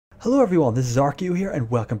Hello everyone, this is Archaeo here and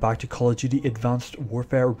welcome back to Call of Duty Advanced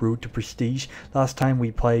Warfare Road to Prestige. Last time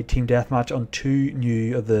we played Team Deathmatch on two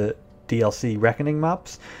new of the DLC Reckoning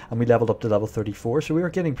maps and we leveled up to level 34, so we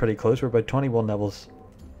were getting pretty close. We're about 21 levels.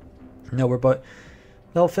 No, we're about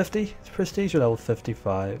level 50 Prestige or level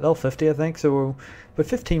 55? Level 50 I think, so we're about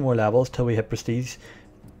 15 more levels till we hit Prestige.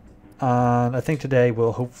 And I think today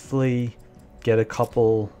we'll hopefully get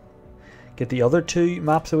the other two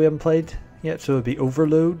maps that we haven't played yet, so it'll be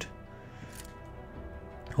Overload.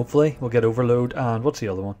 Hopefully we'll get Overload, and what's the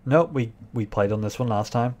other one? No, we played on this one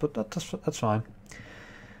last time, but that's fine.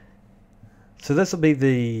 So this will be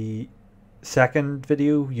the second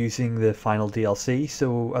video using the final DLC,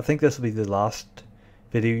 so I think this will be the last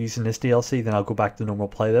video using this DLC, then I'll go back to normal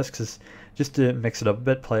playlist, because just to mix it up a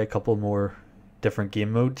bit, play a couple more different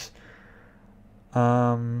game modes.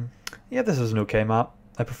 Yeah, this is an okay map.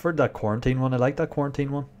 I preferred that quarantine one. I like that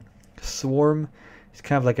quarantine one. Swarm is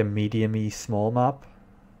kind of like a medium-y small map.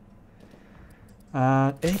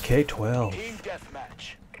 And AK-12.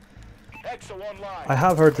 I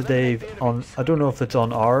have heard today on, I don't know if it's on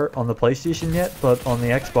the PlayStation yet, but on the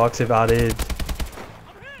Xbox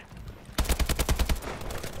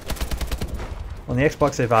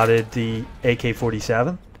they've added the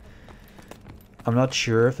AK-47. I'm not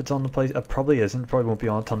sure if it's on the place. It probably isn't. Probably won't be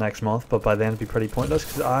on until next month, but by then it'll be pretty pointless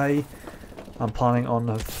because I'm planning on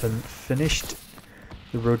having finished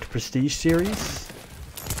the Road to Prestige series.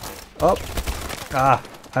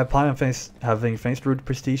 I plan on having finished Road to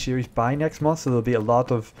Prestige series by next month, so there'll be a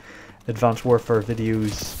lot of Advanced Warfare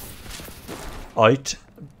videos out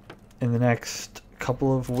in the next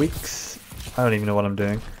couple of weeks. I don't even know what I'm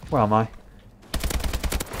doing. Where am I?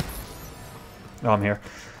 Oh, I'm here.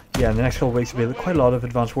 Yeah, in the next couple of weeks there'll be quite a lot of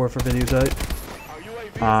Advanced Warfare videos out.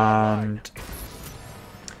 And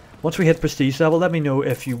once we hit Prestige level, let me know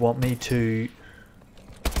if you want me to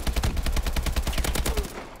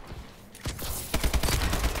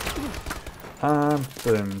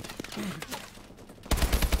boom.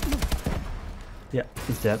 Yeah,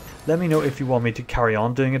 he's dead. Let me know if you want me to carry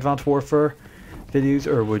on doing Advanced Warfare videos,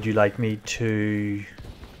 or would you like me to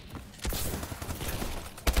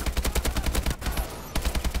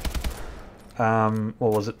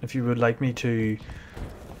what was it? If you would like me to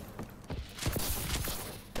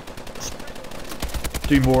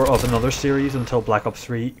do more of another series until Black Ops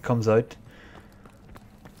 3 comes out.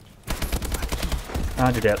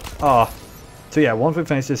 And you're dead. So yeah, once we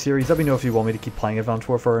finish this series, let me know if you want me to keep playing Advanced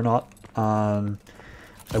Warfare or not. I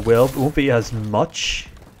will. It won't be as much,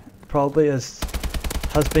 probably, as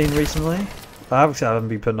has been recently. I haven't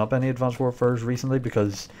been putting up any Advanced Warfares recently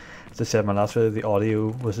because, as I said in my last video, the audio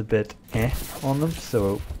was a bit on them,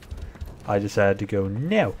 so I decided to go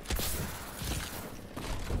no.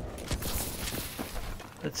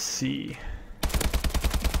 Let's see.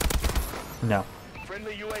 No.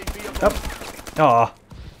 Oh,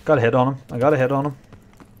 got a hit on him. I got a hit on him.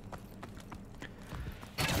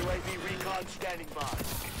 UAV recon standing by.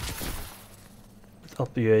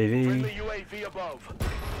 Up the UAV. Friendly UAV above.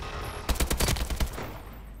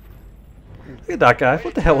 Look at that guy.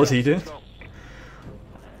 What the hell was he doing?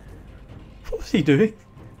 What was he doing?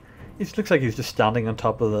 He just looks like he's just standing on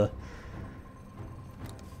top of the...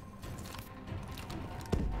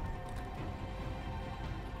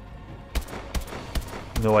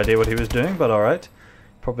 No idea what he was doing, but alright.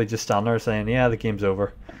 Probably just standing there saying, yeah, the game's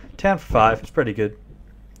over. 10 for 5. It's pretty good.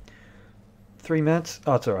 3 minutes.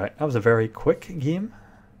 Oh, it's alright. That was a very quick game.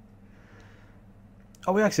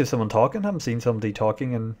 Oh, we actually have someone talking. I haven't seen somebody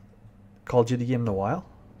talking in Call of Duty game in a while.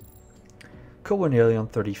 Cool, we're nearly on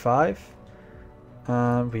 35.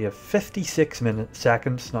 And we have 56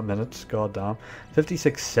 seconds, not minutes, god damn.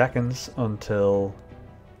 56 seconds until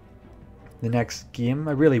the next game.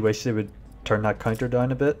 I really wish they would turn that counter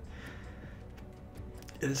down a bit.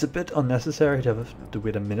 It's a bit unnecessary to have to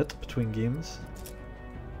wait a minute between games.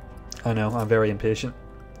 I know, I'm very impatient.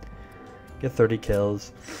 Get 30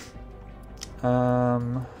 kills. I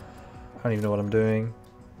don't even know what I'm doing.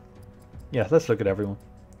 Yeah, let's look at everyone.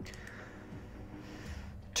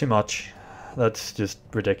 Too much. That's just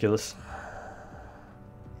ridiculous.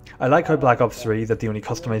 I like how Black Ops 3 that the only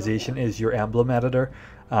customization is your emblem editor,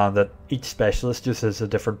 and that each specialist just is a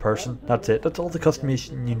different person. That's it. That's all the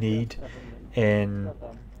customization you need in...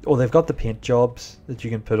 Oh, they've got the paint jobs that you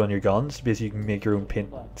can put on your guns. Basically, you can make your own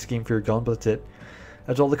paint scheme for your gun, but that's it.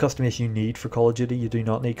 That's all the customization you need for Call of Duty. You do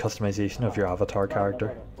not need customization of your avatar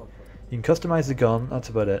character. You can customize the gun, that's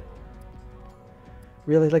about it.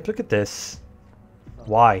 Really, like, look at this.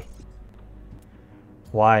 Why?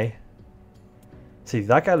 Why? See,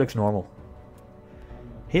 that guy looks normal.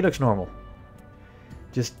 He looks normal.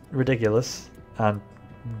 Just ridiculous. And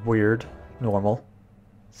weird. Normal.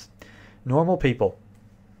 Normal people.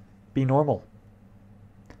 Be normal.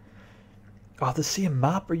 Oh, the same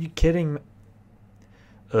map? Are you kidding me?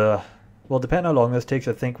 Well, depending how long this takes,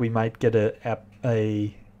 I think we might get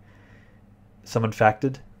some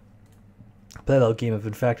infected. Play a little game of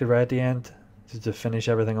infected right at the end just to finish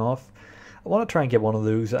everything off. I want to try and get one of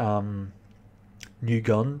those new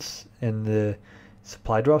guns in the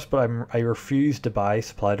supply drops, but I refuse to buy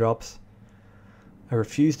supply drops. I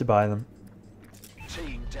refuse to buy them.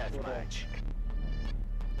 Team Deathmatch.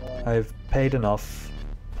 I've paid enough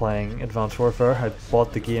playing Advanced Warfare. I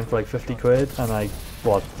bought the game for like 50 quid and I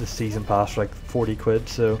bought the season pass for like 40 quid,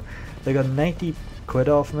 so they got 90 quid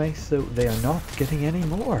off me, so they are not getting any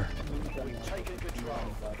more. We've taken control.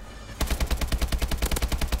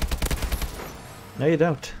 No, you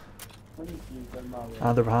don't.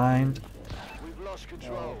 And they're behind. We've lost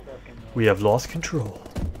control. We have lost control.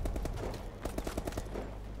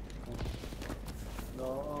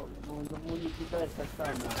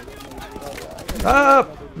 Ah!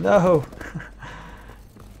 No!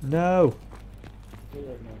 No!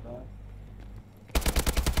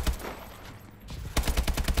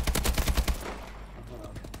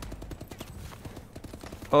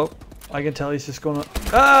 Oh, I can tell he's just gonna...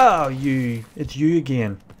 Ah, you! It's you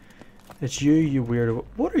again. It's you, you weirdo.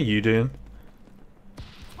 What are you doing?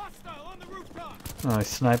 Oh, he's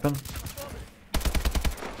sniping.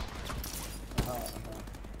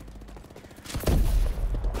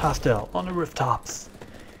 Hostile on the rooftops.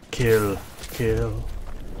 Kill, kill.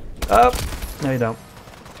 Up! No, you don't.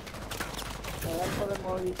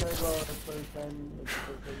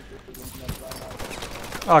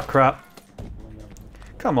 Oh crap.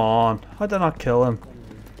 Come on. How did I not kill him?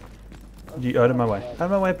 You out of my way. Out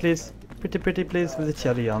of my way, please. Pretty, pretty, please, with the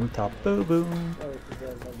cherry on top. Boom, boom.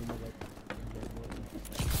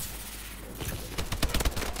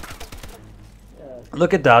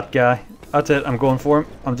 Look at that guy. That's it. I'm going for him.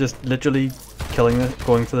 I'm just literally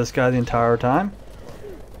going for this guy the entire time.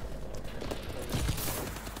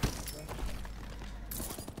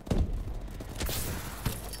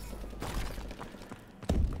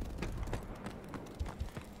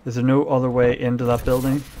 Is there no other way into that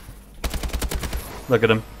building? Look at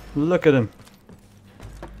him. Look at him.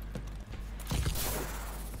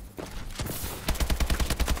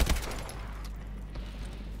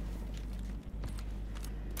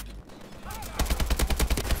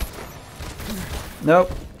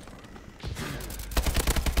 Nope.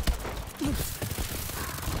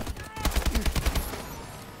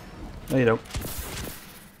 No, you don't.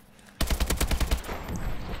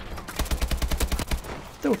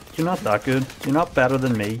 Dude, you're not that good. You're not better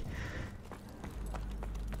than me.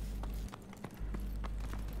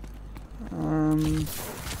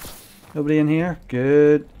 Nobody in here?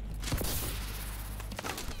 Good.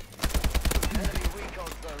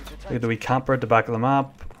 Look at the wee camper at the back of the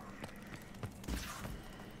map.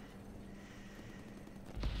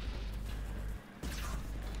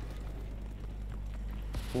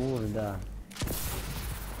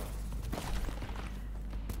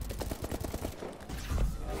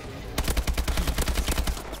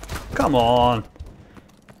 Come on!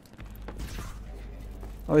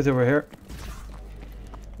 Oh, he's over here.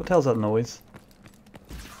 What the hell's that noise?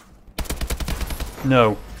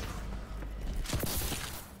 No.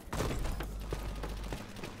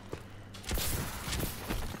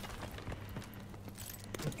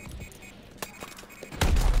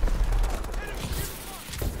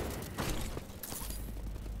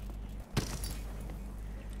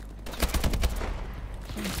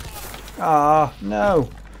 Ah, no.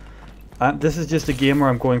 This is just a game where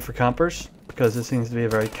I'm going for campers, because this seems to be a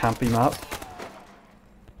very campy map.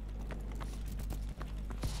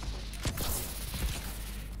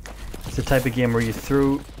 It's the type of game where you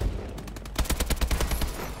throw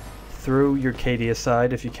your KD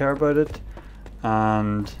aside if you care about it,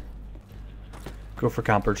 and go for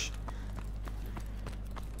campers.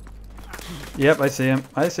 Yep, I see him.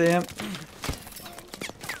 I see him.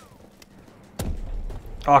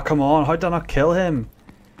 Oh, come on. How did I not kill him?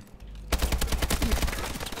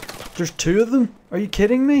 There's two of them? Are you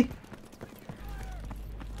kidding me?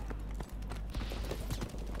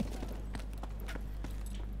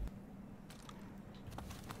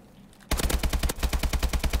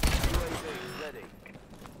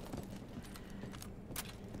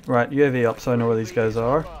 Right, UAV up so I know where these guys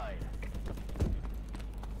are.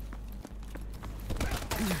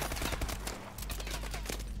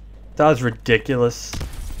 That was ridiculous.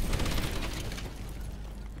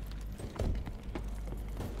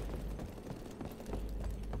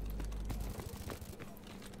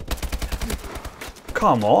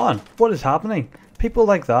 Come on, what is happening? People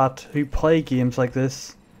like that who play games like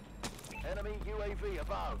this. Enemy UAV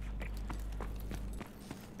above.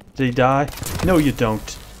 Did he die? No, you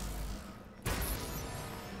don't.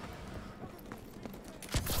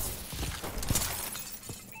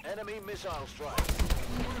 Enemy missile strike.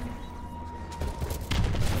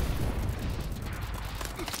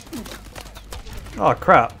 Oh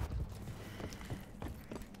crap.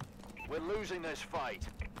 We're losing this fight.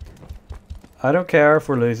 I don't care if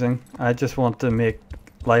we're losing. I just want to make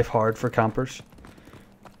life hard for campers.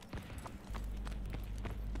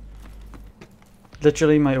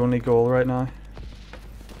 Literally my only goal right now.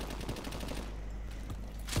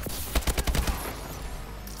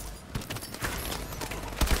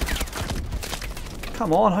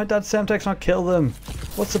 Come on, how'd that Semtex not kill them?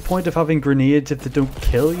 What's the point of having grenades if they don't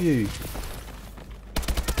kill you?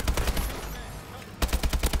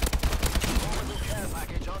 Orbital care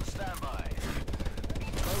package on standby.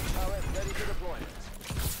 Rogue turret ready for deployment.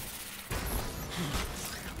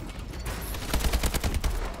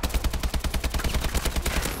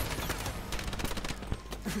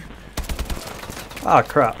 Ah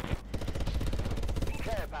crap.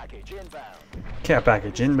 Care package inbound. Care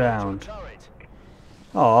package inbound. Turret.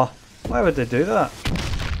 Aw, why would they do that?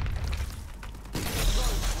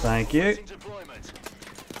 Thank you. Commencing deployment.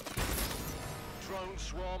 Drone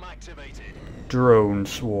swarm activated. Drone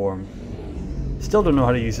swarm. Still don't know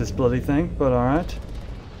how to use this bloody thing, but alright.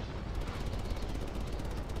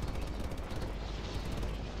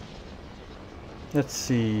 Let's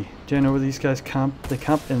see. Do you know where these guys camp? They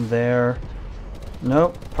camp in there.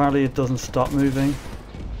 Nope, apparently it doesn't stop moving.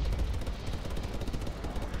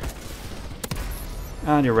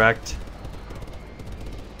 And you're wrecked.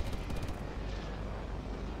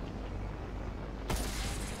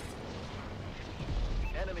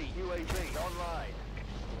 Enemy UAV online.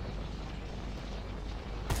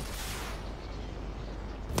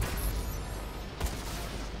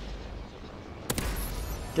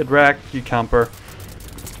 Get wrecked, you camper.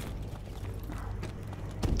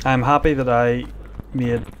 I'm happy that I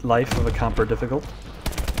made life of a camper difficult.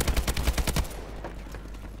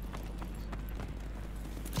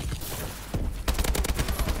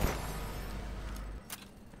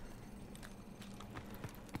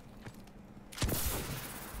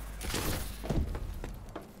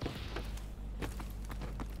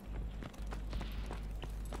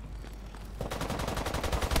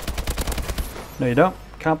 No you don't,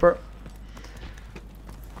 camper.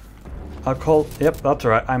 I'll call, yep, that's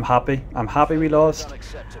alright, I'm happy. I'm happy we lost.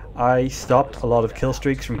 Unacceptable. I stopped a lot of kill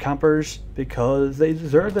streaks from campers because they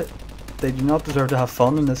deserved it. They do not deserve to have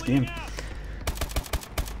fun in this game.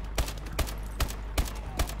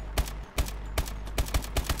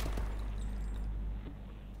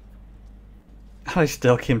 I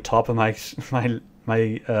still came top of my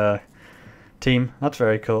team. That's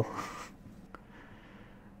very cool.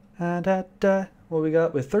 And at what we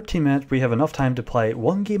got with 13 minutes, we have enough time to play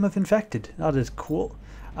one game of Infected. That is cool.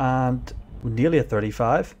 And we're nearly at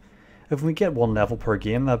 35. If we get one level per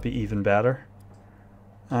game, that'd be even better.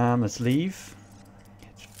 Let's leave.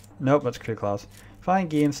 Nope, that's clear class. Find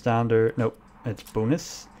game standard. Nope, it's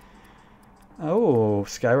bonus. Oh,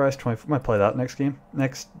 Skyrise 24. Might play that next game.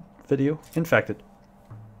 Next video. Infected.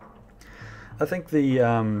 I think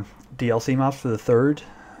the DLC maps for the third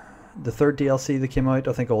DLC that came out,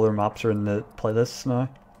 I think all their maps are in the playlists now.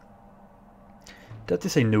 Did they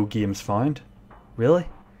say no games found? Really?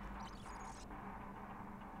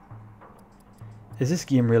 Is this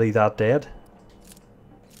game really that dead?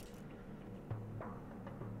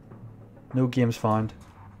 No games found.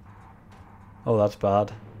 Oh, that's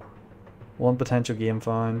bad. One potential game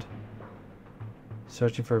found.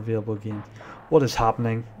 Searching for available games. What is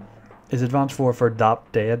happening? Is Advanced Warfare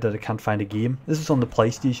that dead that it can't find a game? This is on the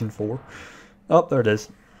PlayStation 4. Oh, there it is.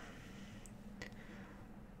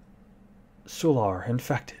 Solar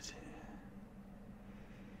Infected.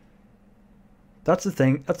 That's the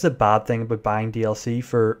thing. That's the bad thing about buying DLC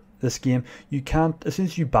for this game. You can't, as soon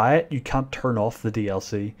as you buy it, you can't turn off the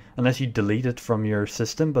DLC unless you delete it from your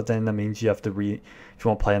system. But then that means you have to if you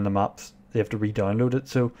want to play on the maps, you have to re-download it.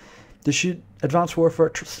 So they should, Advanced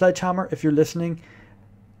Warfare Sledgehammer, if you're listening,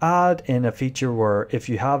 add in a feature where if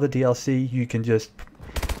you have the DLC, you can just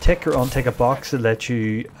tick or untick a box to let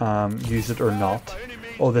you use it or not.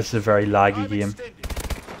 Oh, this is a very laggy game.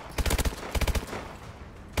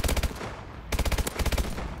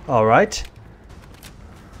 Alright.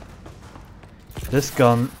 This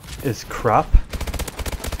gun is crap.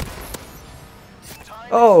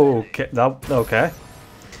 Oh, okay. Okay.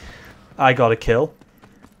 I got a kill.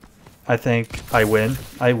 I think I win.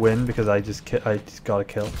 I win because I just got a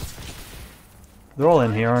kill. They're all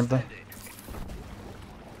in here, aren't they?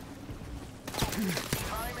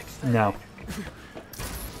 Time extended. No.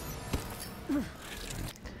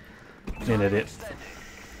 You're an idiot. Extended.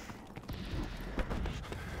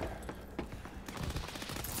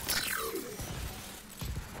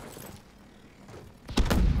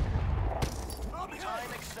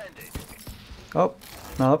 Time extended. Oh,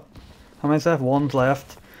 no. How many have? One's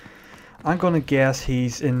left. I'm gonna guess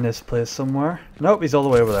he's in this place somewhere. Nope, he's all the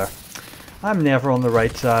way over there. I'm never on the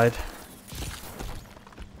right side.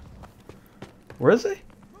 Where is he?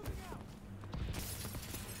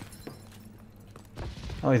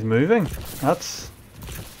 Oh, he's moving. That's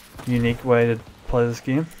a unique way to play this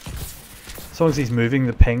game. As long as he's moving,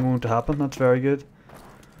 the ping won't happen. That's very good.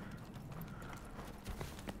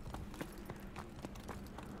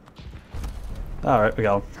 Alright, we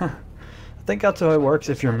go. I think that's how it works.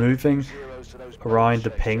 If you're moving around, the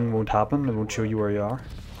ping won't happen. It won't show you where you are.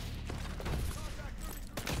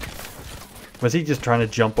 Was he just trying to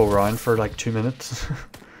jump around for like 2 minutes?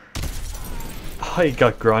 Oh, he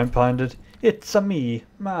got ground pounded. It's a me,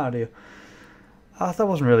 Mario. That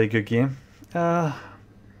wasn't really a good game.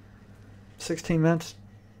 16 minutes.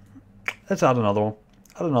 Let's add another one.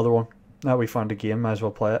 Add another one. Now we found a game, might as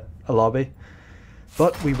well play it. A lobby.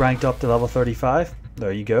 But we ranked up to level 35.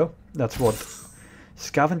 There you go. That's what.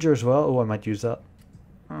 Scavenger as well. Oh, I might use that.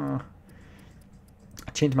 I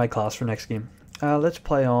changed my class for next game. Let's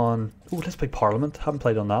play on. Oh, let's play Parliament. Haven't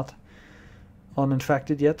played on that.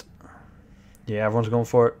 Uninfected yet. Yeah, everyone's going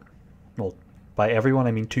for it. Well, by everyone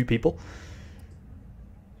I mean 2 people.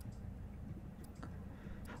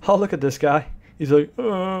 Oh, look at this guy. He's like,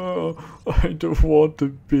 oh, I don't want to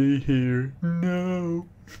be here. No.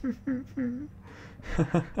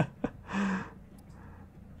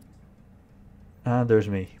 And there's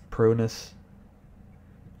me. Pronus.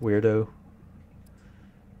 Weirdo.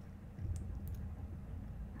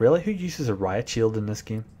 Really? Who uses a riot shield in this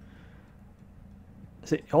game?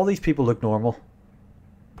 See, all these people look normal.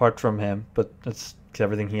 Apart from him, but that's because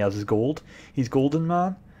everything he has is gold. He's golden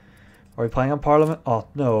man. Are we playing on Parliament? Oh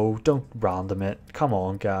no, don't random it. Come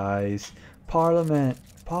on guys. Parliament.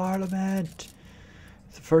 Parliament.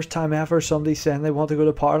 It's the first time ever somebody's saying they want to go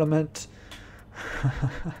to Parliament.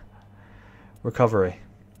 Recovery.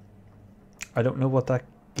 I don't know what that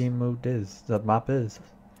game mode is. That map is.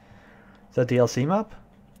 Is that DLC map?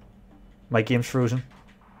 My game's frozen.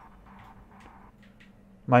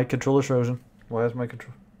 My controller's frozen. Why is my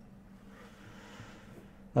control?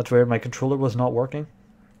 That's weird. My controller was not working.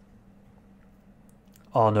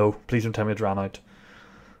 Oh no, please don't tell me it ran out.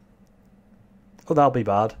 Oh, that'll be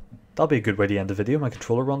bad. That'll be a good way to end the video. My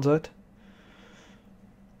controller runs out.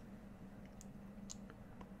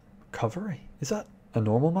 Recovery? Is that a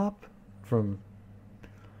normal map? From...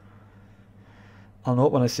 I'll know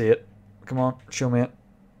it when I see it. Come on, show me it.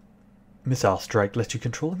 Missile strike lets you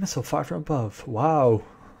control a missile fired from above. Wow.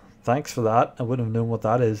 Thanks for that. I wouldn't have known what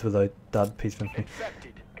that is without that piece of information.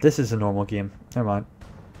 This is a normal game. Never mind.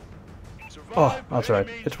 Oh, that's right.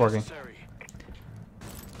 It's working.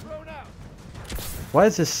 Why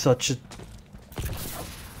is this such a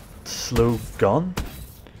slow gun?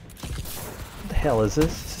 What the hell is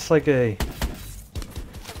this? It's just like a...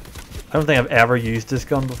 I don't think I've ever used this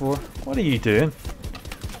gun before. What are you doing?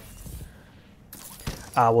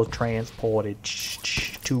 I will transport it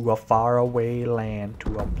to a faraway land,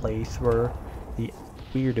 to a place where the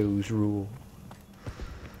weirdos rule.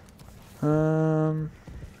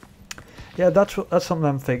 Yeah, that's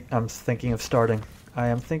something I'm thinking of starting. I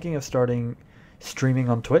am thinking of starting streaming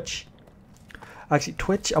on Twitch. Actually,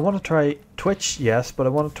 Twitch. I want to try Twitch, yes, but I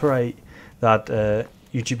want to try that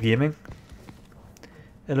YouTube gaming.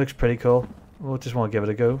 It looks pretty cool. We'll just want to give it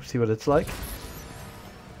a go, see what it's like.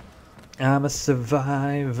 I'm a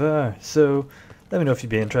survivor, so let me know if you'd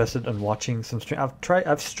be interested in watching some stream.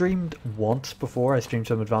 I've streamed once before. I streamed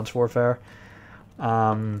some Advanced Warfare.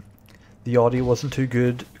 The audio wasn't too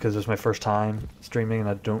good because it was my first time streaming and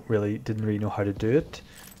I didn't really know how to do it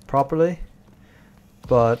properly.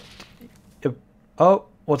 But oh,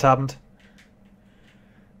 what's happened?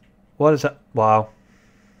 What is that? Wow.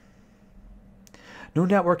 No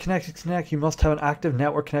network connection to connect. You must have an active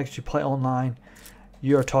network connection to play online.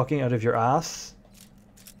 You are talking out of your ass.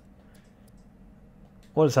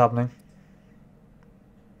 What is happening?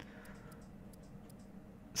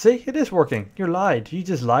 See, it is working. You lied. You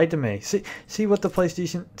just lied to me. See what the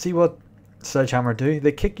PlayStation, see what Sledgehammer do?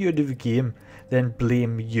 They kick you out of the game, then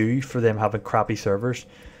blame you for them having crappy servers.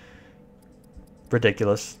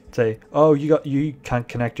 Ridiculous. Say, oh, you can't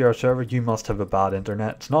connect your server. You must have a bad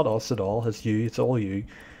internet. It's not us at all. It's you. It's all you.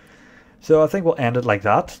 So I think we'll end it like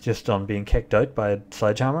that, just on being kicked out by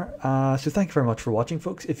Sledgehammer. So thank you very much for watching,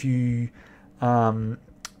 folks. If you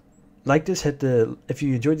like this, if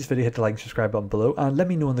you enjoyed this video, hit the like and subscribe button below, and let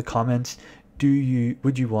me know in the comments,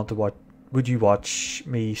 would you watch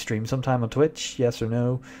me stream sometime on Twitch? Yes or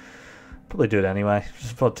no? Probably do it anyway,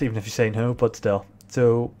 but even if you say no, but still.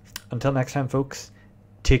 So until next time, folks,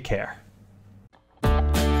 take care.